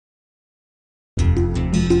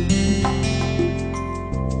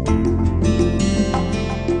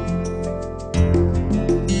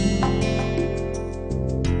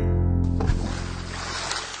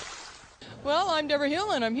I'm Deborah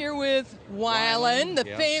Hill, and I'm here with Wyland, the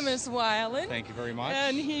yes. famous Wyland. Thank you very much.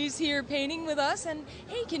 And he's here painting with us. And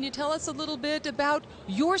hey, can you tell us a little bit about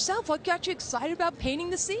yourself? What got you excited about painting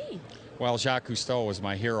the sea? Well, Jacques Cousteau was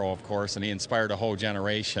my hero, of course, and he inspired a whole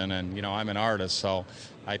generation. And, you know, I'm an artist, so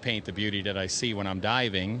I paint the beauty that I see when I'm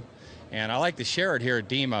diving. And I like to share it here at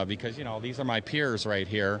DEMA because, you know, these are my peers right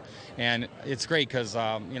here. And it's great because,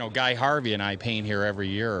 you know, Guy Harvey and I paint here every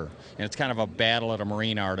year. And it's kind of a battle of the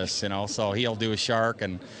marine artists, you know. So he'll do a shark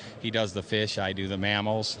and he does the fish, I do the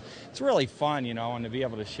mammals. It's really fun, you know, and to be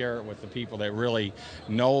able to share it with the people that really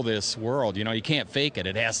know this world. You know, you can't fake it.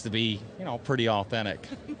 It has to be, you know, pretty authentic.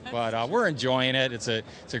 But we're enjoying it. It's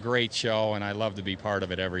a great show, and I love to be part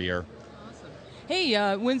of it every year. Awesome.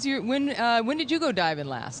 Hey, when did you go diving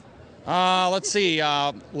last? Let's see,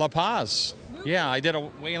 La Paz. Yeah, I did a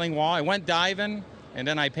whaling wall. I went diving, and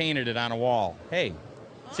then I painted it on a wall. Hey,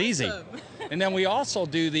 it's easy. And then we also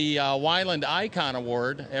do the Wyland Icon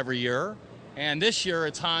Award every year. And this year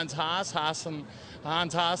it's Hans Haas and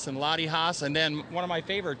Lottie Haas. And then one of my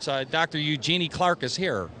favorites, Dr. Eugenie Clark is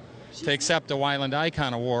here to accept the Wyland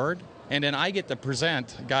Icon Award. And then I get to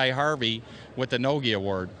present Guy Harvey with the Nogi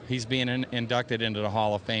Award. He's being inducted into the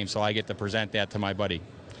Hall of Fame, so I get to present that to my buddy.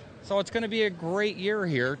 So it's going to be a great year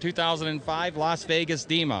here, 2005, Las Vegas,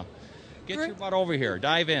 DEMA. Get your butt over here.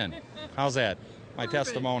 Dive in. How's that? My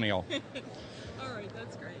testimonial. All right,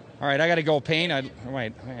 that's great. All right, I got to go paint.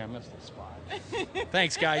 Wait, I missed the spot.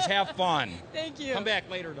 Thanks, guys. Have fun. Thank you. Come back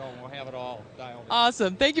later, though, and we'll have it all dialed in.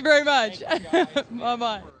 Awesome. Thank you very much.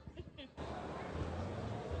 Bye-bye.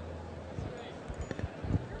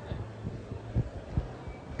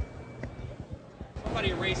 Somebody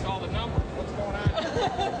erased all the numbers. What's going on?